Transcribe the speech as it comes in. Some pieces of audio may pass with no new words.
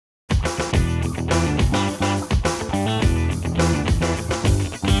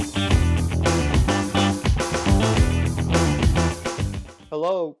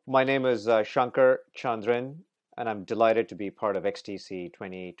Hello, my name is Shankar Chandran, and I'm delighted to be part of XTC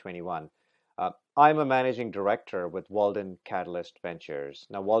 2021. I'm a managing director with Walden Catalyst Ventures.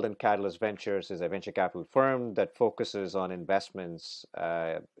 Now, Walden Catalyst Ventures is a venture capital firm that focuses on investments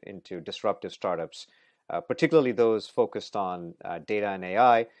into disruptive startups, particularly those focused on data and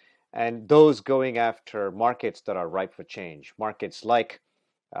AI, and those going after markets that are ripe for change, markets like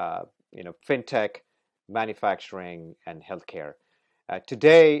fintech, manufacturing, and healthcare.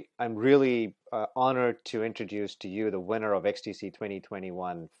 Today, I'm really honored to introduce to you the winner of XTC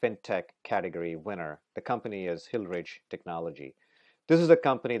 2021 FinTech category winner. The company is Hillridge Technology. This is a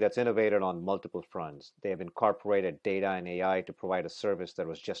company that's innovated on multiple fronts. They have incorporated data and AI to provide a service that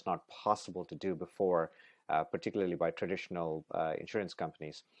was just not possible to do before, particularly by traditional insurance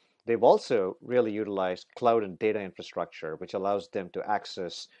companies. They've also really utilized cloud and data infrastructure, which allows them to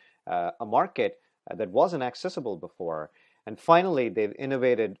access a market that wasn't accessible before. And finally, they've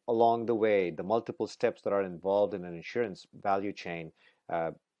innovated along the way the multiple steps that are involved in an insurance value chain,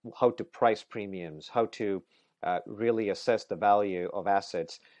 how to price premiums, how to really assess the value of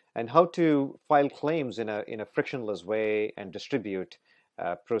assets, and how to file claims in a frictionless way and distribute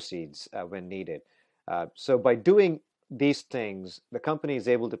proceeds when needed. So by doing these things, the company is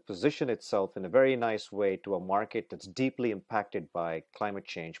able to position itself in a very nice way to a market that's deeply impacted by climate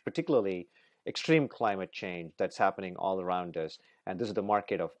change, particularly extreme climate change that's happening all around us. And this is the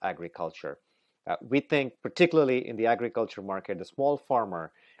market of agriculture. We think, particularly in the agriculture market, the small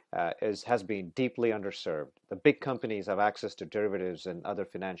farmer has been deeply underserved. The big companies have access to derivatives and other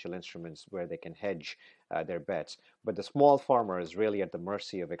financial instruments where they can hedge their bets. But the small farmer is really at the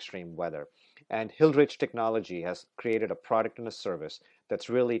mercy of extreme weather. And Hillridge Technology has created a product and a service that's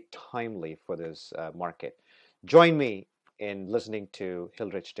really timely for this market. Join me in listening to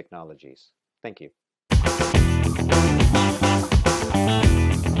Hillridge Technologies. Thank you.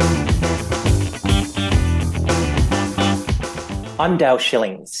 I'm Dale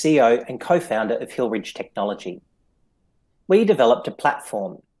Schilling, CEO and co-founder of Hillridge Technology. We developed a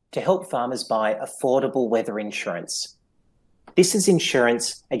platform to help farmers buy affordable weather insurance. This is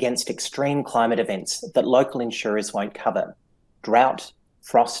insurance against extreme climate events that local insurers won't cover: drought,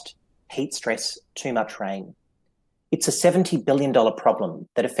 frost, heat stress, too much rain. It's a $70 billion problem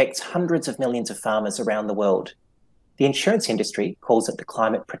that affects hundreds of millions of farmers around the world. The insurance industry calls it the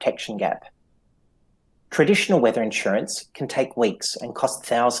climate protection gap. Traditional weather insurance can take weeks and cost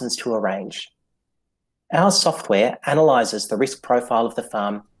thousands to arrange. Our software analyses the risk profile of the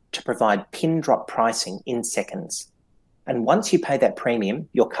farm to provide pin drop pricing in seconds. And once you pay that premium,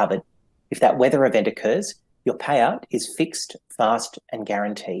 you're covered. If that weather event occurs, your payout is fixed, fast, and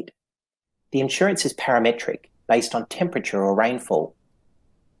guaranteed. The insurance is parametric, based on temperature or rainfall.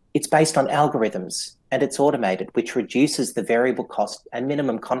 It's based on algorithms, and it's automated, which reduces the variable cost and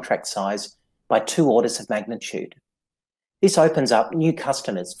minimum contract size by 2 orders of magnitude. This opens up new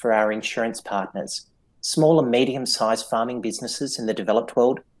customers for our insurance partners, small and medium-sized farming businesses in the developed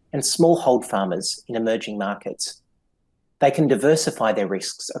world and smallhold farmers in emerging markets. They can diversify their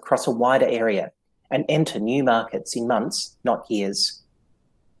risks across a wider area and enter new markets in months, not years.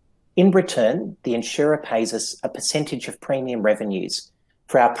 In return, the insurer pays us a percentage of premium revenues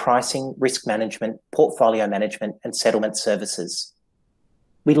for our pricing, risk management, portfolio management, and settlement services.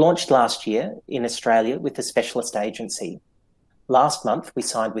 We launched last year in Australia with a specialist agency. Last month, we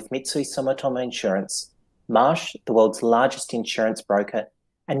signed with Mitsui Sumitomo Insurance, Marsh, the world's largest insurance broker,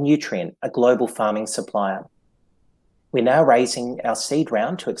 and Nutrien, a global farming supplier. We're now raising our seed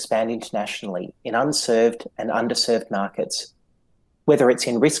round to expand internationally in unserved and underserved markets. Whether it's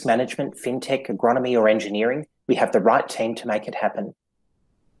in risk management, fintech, agronomy, or engineering, we have the right team to make it happen.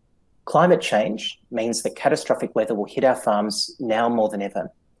 Climate change means that catastrophic weather will hit our farms now more than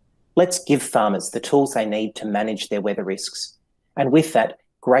ever. Let's give farmers the tools they need to manage their weather risks, and with that,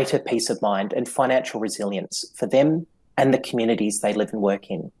 greater peace of mind and financial resilience for them and the communities they live and work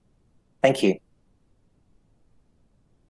in. Thank you.